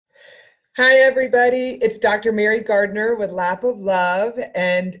Hi, everybody. It's Dr. Mary Gardner with Lap of Love.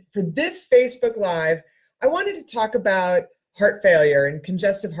 And for this Facebook Live, I wanted to talk about heart failure and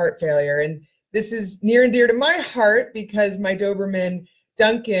congestive heart failure. And this is near and dear to my heart because my Doberman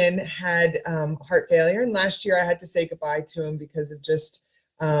Duncan had heart failure. And last year I had to say goodbye to him because of just,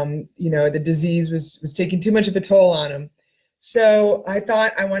 the disease was taking too much of a toll on him. So I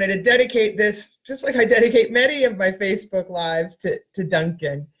thought I wanted to dedicate this, just like I dedicate many of my Facebook Lives, to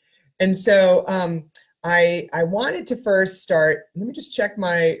Duncan. And so I wanted to first start. Let me just check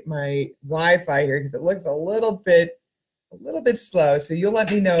my Wi-Fi here because it looks a little bit slow. So you'll let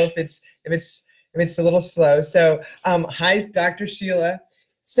me know if it's a little slow. So hi, Dr. Sheila.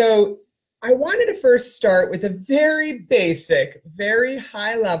 So I wanted to first start with a very basic, very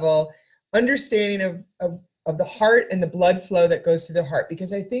high level understanding of the heart and the blood flow that goes to the heart,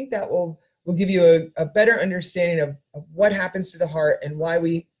 because I think that will give you a better understanding of what happens to the heart and why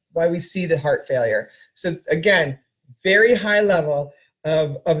we see the heart failure. So again, very high level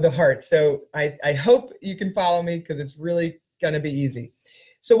of the heart. So I hope you can follow me because it's really going to be easy.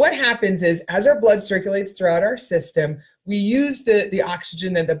 So what happens is, as our blood circulates throughout our system, we use the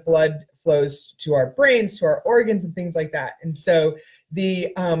oxygen that the blood flows to our brains, to our organs, and things like that. And so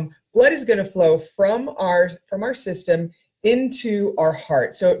the blood is going to flow from our system into our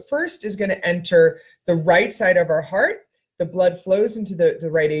heart. So it first is going to enter the right side of our heart. The blood flows into the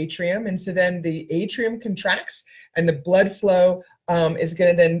right atrium, and so then the atrium contracts, and the blood flow is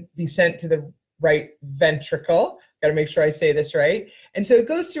going to then be sent to the right ventricle. Got to make sure I say this right. And so it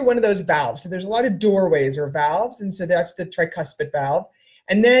goes through one of those valves. So there's a lot of doorways or valves, and so that's the tricuspid valve.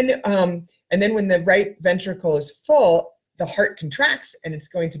 And then when the right ventricle is full, the heart contracts, and it's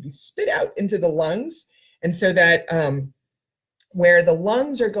going to be spit out into the lungs, and so that where the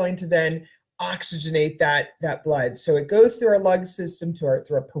lungs are going to then oxygenate that blood. So it goes through our lung system, through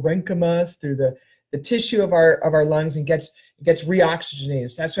our parenchyma, through the tissue of our lungs, and gets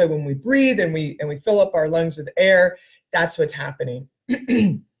reoxygenated. So that's why when we breathe and we fill up our lungs with air, that's what's happening.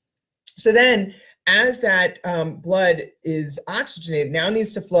 So then, as that blood is oxygenated, now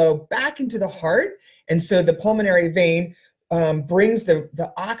needs to flow back into the heart, and so the pulmonary vein brings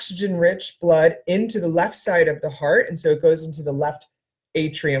the oxygen-rich blood into the left side of the heart, and so it goes into the left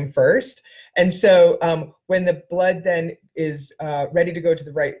atrium first. And so when the blood then is ready to go to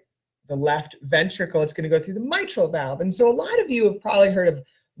the left ventricle, it's going to go through the mitral valve. And so a lot of you have probably heard of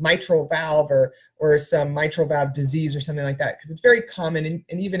mitral valve or some mitral valve disease or something like that, because it's very common.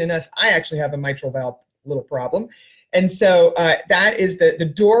 And even in us, I actually have a mitral valve little problem. And so that is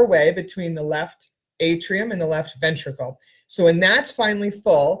the doorway between the left atrium and the left ventricle. So when that's finally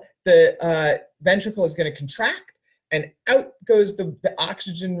full, the ventricle is going to contract, and out goes the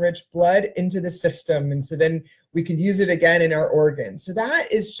oxygen-rich blood into the system. And so then we can use it again in our organs. So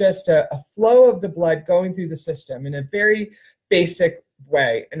that is just a flow of the blood going through the system in a very basic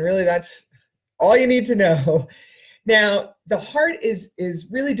way. And really, that's all you need to know. Now, the heart is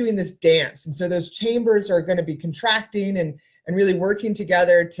really doing this dance. And so those chambers are going to be contracting and really working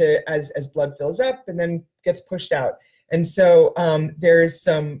together as blood fills up and then gets pushed out. And so there's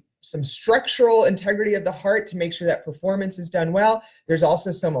some structural integrity of the heart to make sure that performance is done well. There's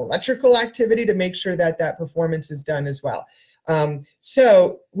also some electrical activity to make sure that performance is done as well.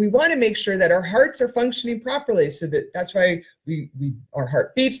 So we want to make sure that our hearts are functioning properly. So that's why our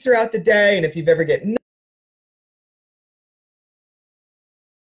heart beats throughout the day. And if you've ever get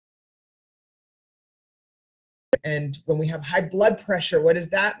and when we have high blood pressure, what does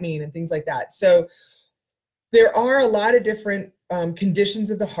that mean, and things like that. So there are a lot of different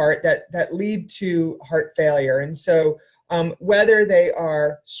conditions of the heart that lead to heart failure. And so whether they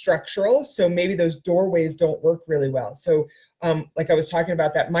are structural, so maybe those doorways don't work really well. So like I was talking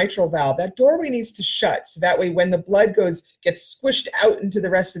about that mitral valve, that doorway needs to shut. So that way when the blood gets squished out into the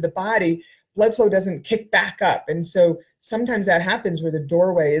rest of the body, blood flow doesn't kick back up. And so sometimes that happens where the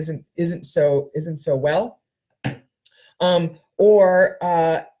doorway isn't so well. So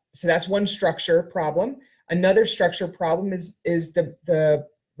that's one structure problem. Another structure problem is the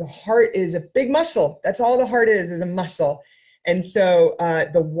heart is a big muscle. That's all the heart is a muscle. And so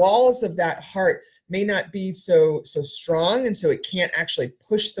the walls of that heart may not be so strong, and so it can't actually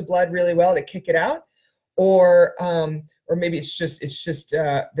push the blood really well to kick it out. Or maybe it's just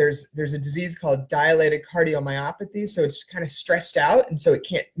there's a disease called dilated cardiomyopathy, so it's kind of stretched out, and so it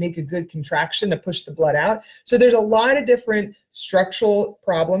can't make a good contraction to push the blood out. So there's a lot of different structural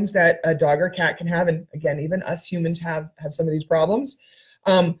problems that a dog or cat can have, and again, even us humans have some of these problems.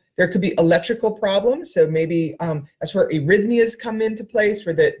 There could be electrical problems, so maybe that's where arrhythmias come into place,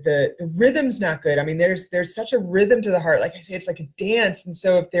 where the rhythm's not good. I mean, there's such a rhythm to the heart. Like I say, it's like a dance, and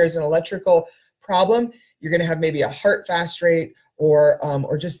so if there's an electrical problem, you're going to have maybe a heart fast rate,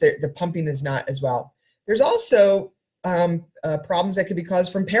 or just the pumping is not as well. There's also problems that could be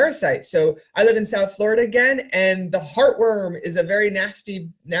caused from parasites. So I live in South Florida again, and the heartworm is a very nasty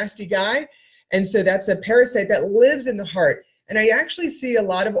guy, and so that's a parasite that lives in the heart. And I actually see a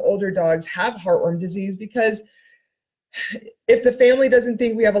lot of older dogs have heartworm disease because if the family doesn't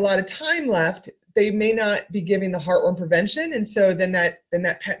think we have a lot of time left, they may not be giving the heartworm prevention, and so then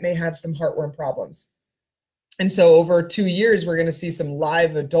that pet may have some heartworm problems. And so over 2 years, we're going to see some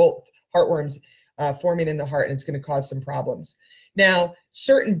live adult heartworms forming in the heart, and it's going to cause some problems. Now,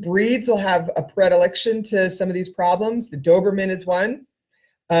 certain breeds will have a predilection to some of these problems. The Doberman is one.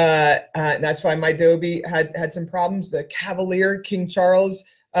 And that's why my Dobie had some problems. The Cavalier King Charles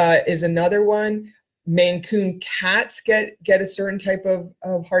is another one. Maine Coon cats get a certain type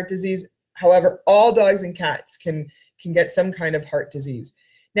of heart disease. However, all dogs and cats can get some kind of heart disease.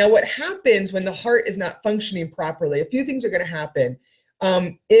 Now, what happens when the heart is not functioning properly? A few things are going to happen.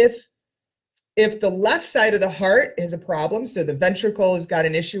 If the left side of the heart is a problem, so the ventricle has got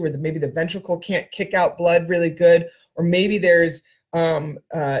an issue where maybe the ventricle can't kick out blood really good, or maybe there's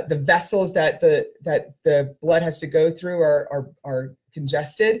the vessels that the blood has to go through are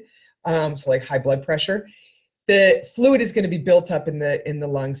congested, so like high blood pressure, the fluid is going to be built up in the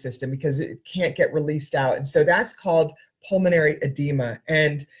lung system because it can't get released out, and so that's called pulmonary edema,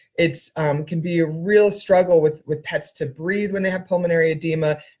 and it's can be a real struggle with pets to breathe when they have pulmonary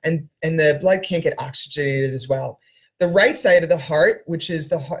edema, and the blood can't get oxygenated as well. The right side of the heart, which is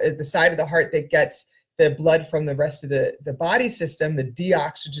the side of the heart that gets the blood from the rest of the body system, the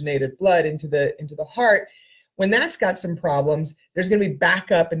deoxygenated blood into the heart, when that's got some problems, there's going to be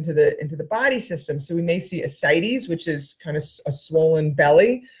backup into the body system. So we may see ascites, which is kind of a swollen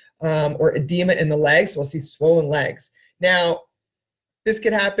belly, or edema in the legs. So we'll see swollen legs. Now, this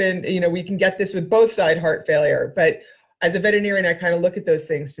could happen, we can get this with both side heart failure, but as a veterinarian, I kind of look at those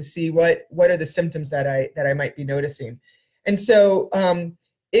things to see what are the symptoms that I might be noticing. And so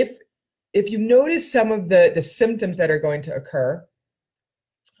if you notice some of the symptoms that are going to occur,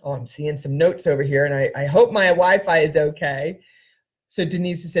 I'm seeing some notes over here, and I hope my Wi-Fi is okay. So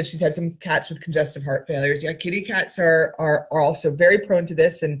Denise has said she's had some cats with congestive heart failures. Yeah, kitty cats are also very prone to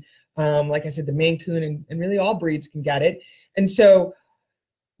this, and like I said, the Maine Coon and really all breeds can get it. And so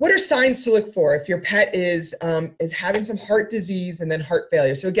what are signs to look for if your pet is having some heart disease and then heart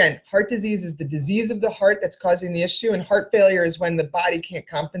failure? So again, heart disease is the disease of the heart that's causing the issue, and heart failure is when the body can't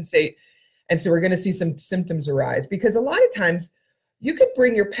compensate. And so we're going to see some symptoms arise, because a lot of times you could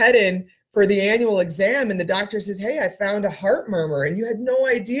bring your pet in for the annual exam and the doctor says, hey, I found a heart murmur, and you had no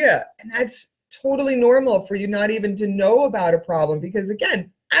idea. And that's totally normal for you not even to know about a problem, because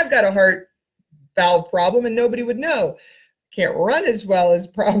again, I've got a heart valve problem and nobody would know. Can't run as well as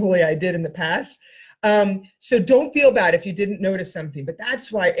probably I did in the past. So don't feel bad if you didn't notice something, but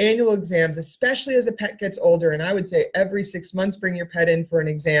that's why annual exams, especially as a pet gets older, and I would say every 6 months, bring your pet in for an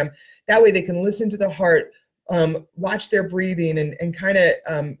exam. That way they can listen to the heart, watch their breathing, and kind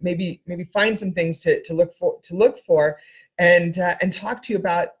of maybe find some things to look for, and talk to you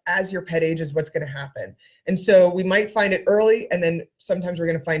about as your pet ages what's going to happen. And so we might find it early, and then sometimes we're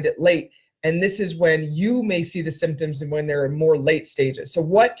going to find it late. And this is when you may see the symptoms and when they're in more late stages. So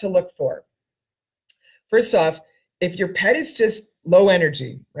what to look for? First off, if your pet is just low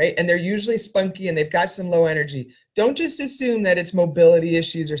energy, right, and they're usually spunky and they've got some low energy, don't just assume that it's mobility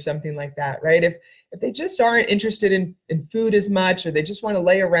issues or something like that, right? If they just aren't interested in food as much, or they just want to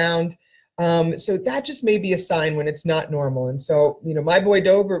lay around, so that just may be a sign when it's not normal. And so, my boy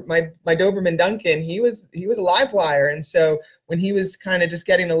my Doberman Duncan, he was a live wire, and so when he was kind of just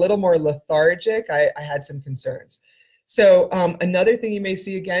getting a little more lethargic, I had some concerns. So another thing you may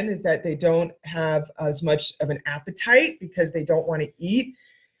see again is that they don't have as much of an appetite because they don't want to eat.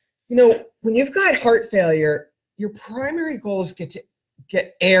 When you've got heart failure, your primary goal is to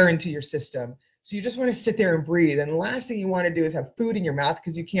get air into your system. So you just want to sit there and breathe. And the last thing you want to do is have food in your mouth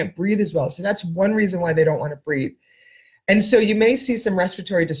because you can't breathe as well. So that's one reason why they don't want to breathe. And so you may see some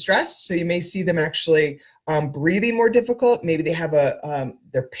respiratory distress. So you may see them actually breathing more difficult. Maybe they have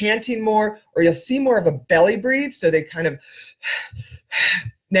they're panting more, or you'll see more of a belly breathe. So they kind of,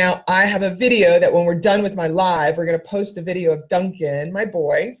 now I have a video that when we're done with my live, we're going to post the video of Duncan, my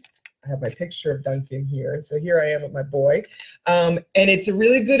boy. I have my picture of Duncan here. So here I am with my boy. And it's a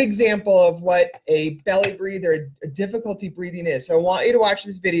really good example of what a belly breathe or a difficulty breathing is. So I want you to watch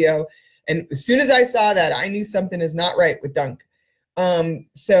this video. And as soon as I saw that, I knew something is not right with Dunk.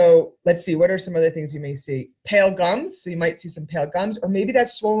 So let's see, what are some other things you may see? Pale gums, so you might see some pale gums, or maybe that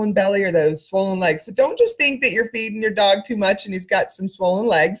swollen belly or those swollen legs. So don't just think that you're feeding your dog too much and he's got some swollen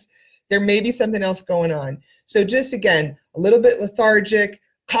legs. There may be something else going on. So just again, a little bit lethargic.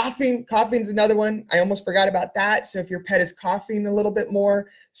 Coughing's another one. I almost forgot about that. So if your pet is coughing a little bit more,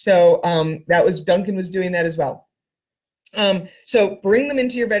 so Duncan was doing that as well. So bring them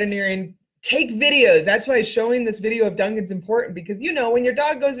into your veterinarian. Take videos. That's why showing this video of Duncan's important, because you know when your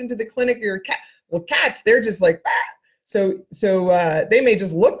dog goes into the clinic or your cat, well, cats, they're just like, ah! So they may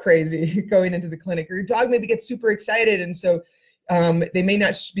just look crazy going into the clinic, or your dog maybe gets super excited, and so they may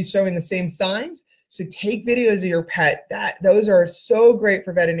not be showing the same signs. So take videos of your pet. Those are so great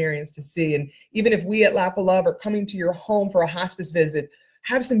for veterinarians to see. And even if we at Lap of Love are coming to your home for a hospice visit,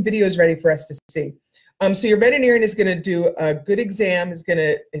 have some videos ready for us to see. So your veterinarian is going to do a good exam, is going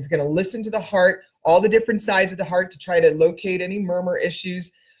to listen to the heart, all the different sides of the heart to try to locate any murmur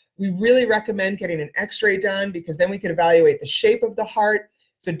issues. We really recommend getting an x-ray done, because then we can evaluate the shape of the heart.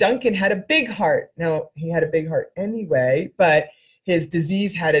 So Duncan had a big heart. Now, he had a big heart anyway, but his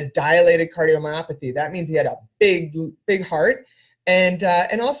disease had a dilated cardiomyopathy. That means he had a big heart. And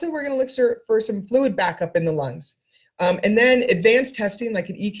also we're going to look for some fluid backup in the lungs. And then advanced testing like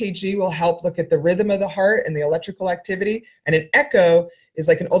an EKG will help look at the rhythm of the heart and the electrical activity. And an echo is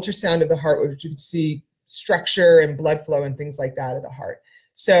like an ultrasound of the heart, which you can see structure and blood flow and things like that of the heart.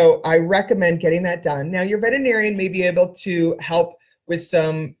 So I recommend getting that done. Now your veterinarian may be able to help with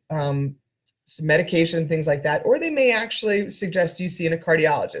some medication, things like that, or they may actually suggest you see a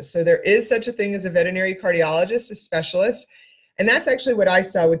cardiologist. So there is such a thing as a veterinary cardiologist, a specialist. And that's actually what I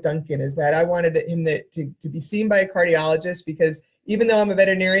saw with Duncan, is that I wanted him to be seen by a cardiologist, because even though I'm a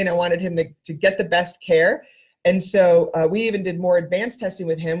veterinarian, I wanted him to get the best care. And so we even did more advanced testing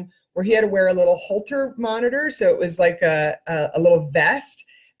with him, where he had to wear a little Holter monitor. So it was like a little vest.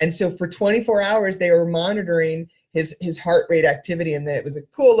 And so for 24 hours, they were monitoring his heart rate activity, and it was a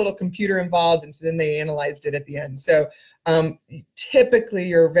cool little computer involved. And so then they analyzed it at the end. So typically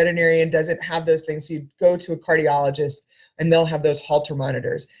your veterinarian doesn't have those things. So you go to a cardiologist, and they'll have those Holter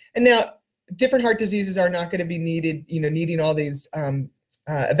monitors. And now different heart diseases are not going to be needing all these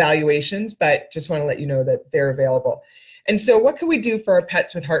evaluations, but just want to let you know that they're available. And so what can we do for our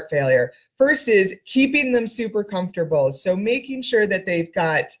pets with heart failure? First is keeping them super comfortable. So making sure that they've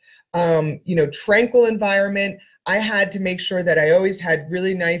got, tranquil environment. I had to make sure that I always had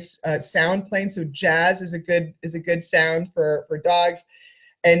really nice sound playing. So jazz is a good sound for dogs.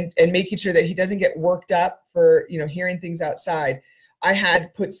 And making sure that he doesn't get worked up for, hearing things outside. I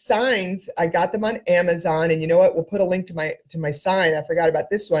had put signs. I got them on Amazon, and you know what? We'll put a link to my sign. I forgot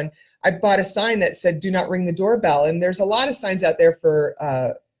about this one. I bought a sign that said, "Do not ring the doorbell." And there's a lot of signs out there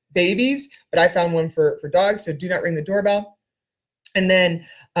for babies, but I found one for dogs. So do not ring the doorbell. And then,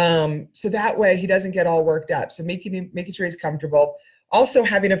 so that way he doesn't get all worked up. So making sure he's comfortable. Also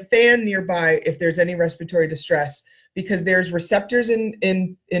having a fan nearby if there's any respiratory distress, because there's receptors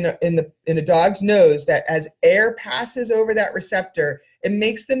in a dog's nose that as air passes over that receptor, it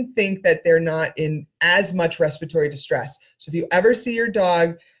makes them think that they're not in as much respiratory distress. So if you ever see your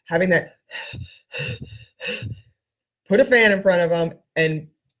dog having that, put a fan in front of them. And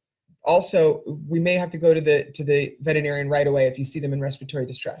also we may have to go to the veterinarian right away if you see them in respiratory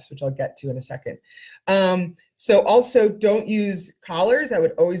distress, which I'll get to in a second. So also don't use collars. I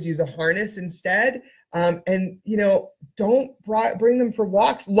would always use a harness instead. And don't bring them for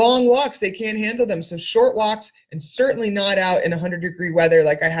walks, long walks. They can't handle them. So short walks, and certainly not out in 100-degree weather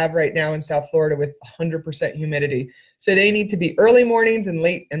like I have right now in South Florida with 100% humidity. So they need to be early mornings and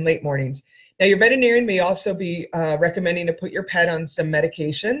late mornings. Now your veterinarian may also be recommending to put your pet on some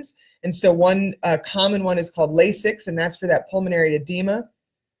medications. And so one common one is called Lasix, and that's for that pulmonary edema.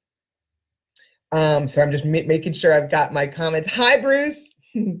 So I'm just making sure I've got my comments. Hi, Bruce.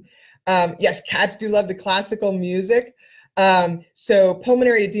 Yes, cats do love the classical music. So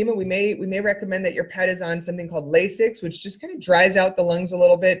pulmonary edema, we may recommend that your pet is on something called Lasix, which just kind of dries out the lungs a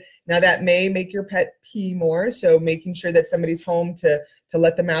little bit. Now that may make your pet pee more, so making sure that somebody's home to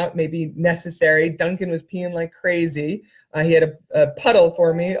let them out may be necessary. Duncan was peeing like crazy. He had a puddle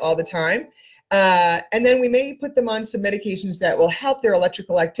for me all the time. And then we may put them on some medications that will help their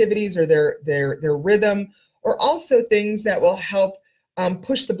electrical activities or their rhythm, or also things that will help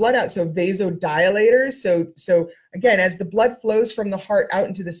push the blood out, so vasodilators. So again, as the blood flows from the heart out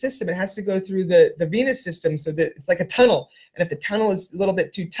into the system, it has to go through the venous system, so that it's like a tunnel. And if the tunnel is a little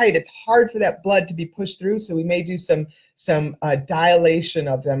bit too tight, it's hard for that blood to be pushed through. So we may do some dilation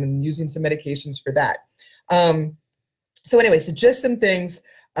of them and using some medications for that. So anyway, so just some things.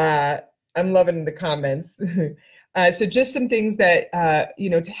 I'm loving the comments. So just some things that, you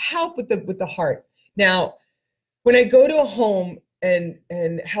know, to help with the heart. Now, when I go to a home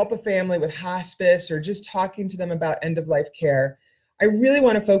and help a family with hospice or just talking to them about end-of-life care, I really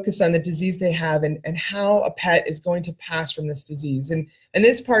want to focus on the disease they have and how a pet is going to pass from this disease. And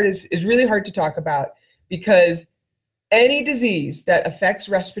this part is really hard to talk about because any disease that affects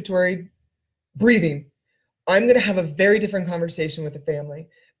respiratory breathing, I'm going to have a very different conversation with the family.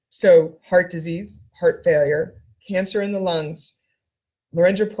 So heart disease, heart failure, cancer in the lungs,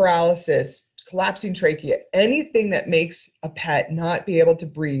 laryngeal paralysis, collapsing trachea, anything that makes a pet not be able to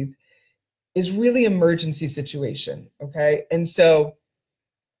breathe is really emergency situation, okay? And so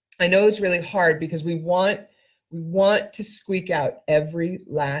I know it's really hard because we want to squeak out every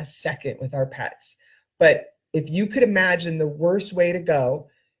last second with our pets. But if you could imagine, the worst way to go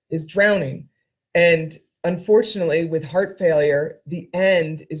is drowning. And unfortunately, with heart failure, the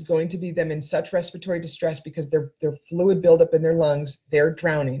end is going to be them in such respiratory distress because their fluid buildup in their lungs, they're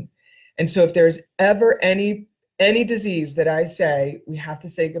drowning. And so if there's ever any disease that I say we have to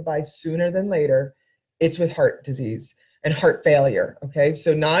say goodbye sooner than later, it's with heart disease and heart failure, okay?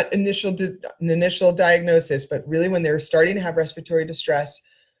 So not an initial diagnosis, but really when they're starting to have respiratory distress,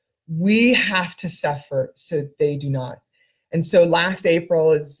 we have to suffer so they do not. And so last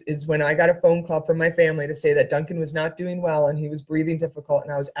April is when I got a phone call from my family to say that Duncan was not doing well and he was breathing difficult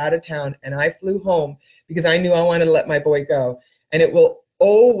and I was out of town, and I flew home because I knew I wanted to let my boy go. And it will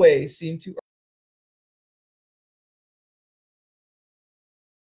always seem to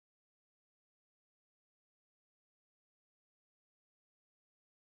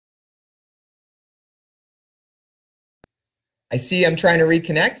I see I'm trying to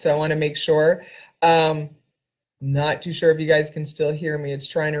reconnect, so I want to make sure. Not too sure if you guys can still hear me. It's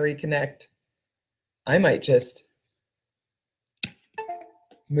trying to reconnect. I might just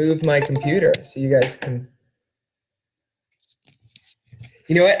move my computer so you guys can.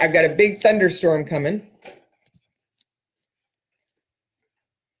 You know what? I've got a big thunderstorm coming.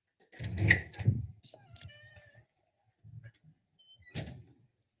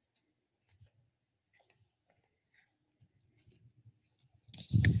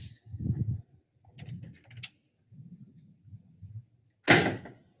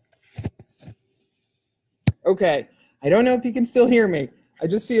 Okay, I don't know if you can still hear me. I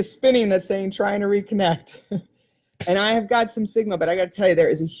just see a spinning that's saying trying to reconnect. And I have got some signal, but I got to tell you, there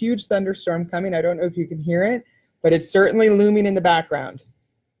is a huge thunderstorm coming. I don't know if you can hear it, but it's certainly looming in the background.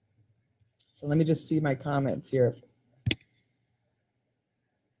 So let me just see my comments here.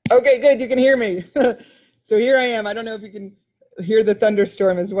 Okay, good, you can hear me. So here I am. I don't know if you can hear the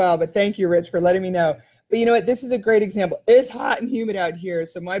thunderstorm as well, but thank you, Rich, for letting me know. But you know what? This is a great example. It's hot and humid out here,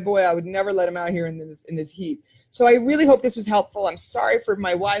 so my boy, I would never let him out here in this heat. So I really hope this was helpful. I'm sorry for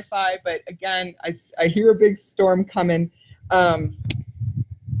my Wi-Fi, but again, I hear a big storm coming. Oh,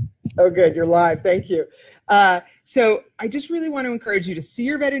 good, you're live. Thank you. So I just really want to encourage you to see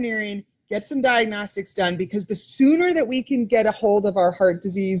your veterinarian, get some diagnostics done, because the sooner that we can get a hold of our heart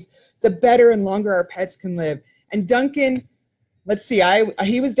disease, the better and longer our pets can live. And Duncan, let's see,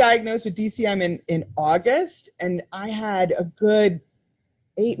 he was diagnosed with DCM in August, and I had a good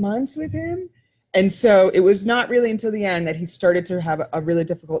 8 months with him. And so it was not really until the end that he started to have a really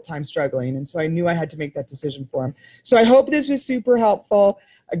difficult time struggling. And so I knew I had to make that decision for him. So I hope this was super helpful.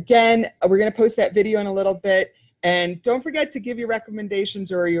 Again, we're going to post that video in a little bit. And don't forget to give your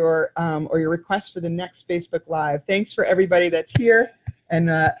recommendations or your requests for the next Facebook Live. Thanks for everybody that's here. And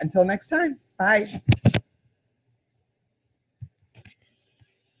until next time, bye.